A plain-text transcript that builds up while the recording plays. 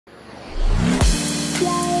Hello,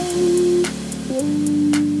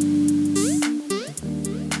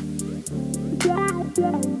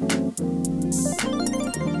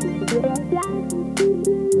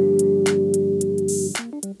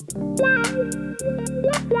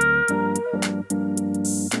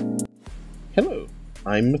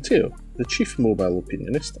 I'm Matteo, the Chief Mobile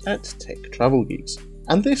Opinionist at Tech Travel Geeks,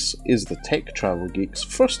 and this is the Tech Travel Geeks'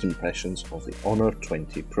 first impressions of the Honor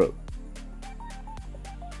 20 Pro.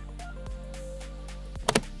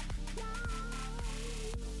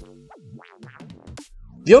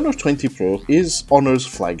 The Honor 20 Pro is Honor's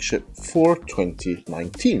flagship for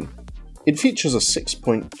 2019. It features a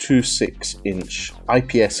 6.26-inch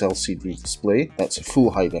IPS LCD display, that's a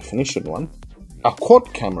full high-definition one, a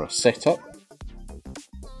quad-camera setup,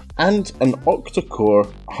 and an Octa-core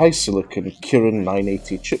high-silicon Kirin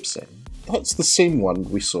 980 chipset. That's the same one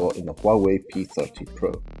we saw in the Huawei P30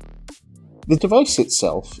 Pro. The device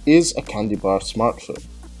itself is a candy bar smartphone.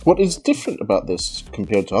 What is different about this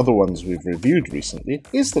compared to other ones we've reviewed recently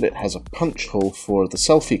is that it has a punch hole for the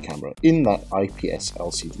selfie camera in that IPS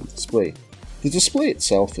LCD display. The display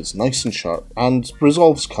itself is nice and sharp and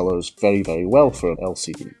resolves colours very well for an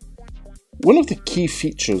LCD. One of the key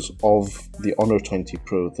features of the Honor 20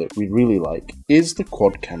 Pro that we really like is the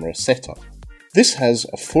quad camera setup. This has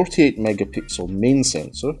a 48 megapixel main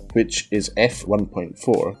sensor, which is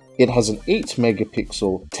f1.4. It has an 8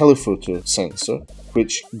 megapixel telephoto sensor,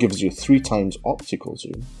 which gives you 3 times optical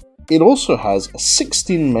zoom. It also has a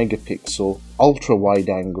 16 megapixel ultra wide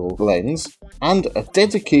angle lens and a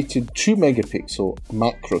dedicated 2 megapixel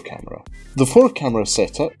macro camera. The 4 camera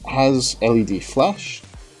setup has LED flash,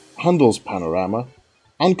 handles panorama,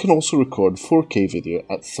 and can also record 4K video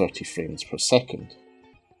at 30 frames per second.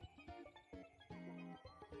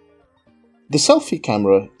 The selfie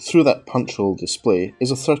camera through that punch hole display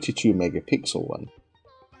is a 32 megapixel one.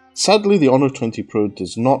 Sadly, the Honor 20 Pro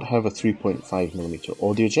does not have a 3.5mm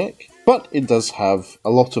audio jack, but it does have a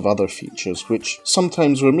lot of other features which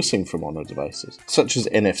sometimes were missing from Honor devices, such as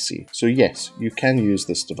NFC. So yes, you can use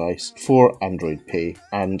this device for Android Pay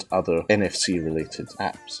and other NFC related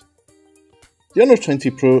apps. The Honor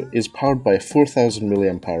 20 Pro is powered by a 4000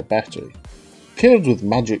 mAh battery. Paired with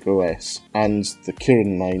Magic OS and the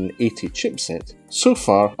Kirin 980 chipset, so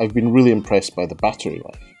far I've been really impressed by the battery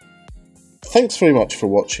life. Thanks very much for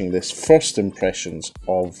watching this first impressions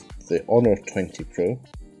of the Honor 20 Pro.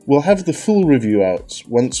 We'll have the full review out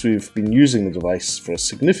once we've been using the device for a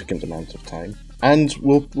significant amount of time, and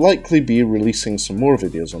we'll likely be releasing some more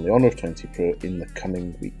videos on the Honor 20 Pro in the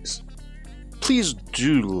coming weeks. Please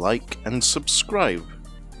do like and subscribe.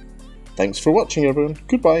 Thanks for watching everyone,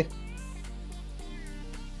 goodbye.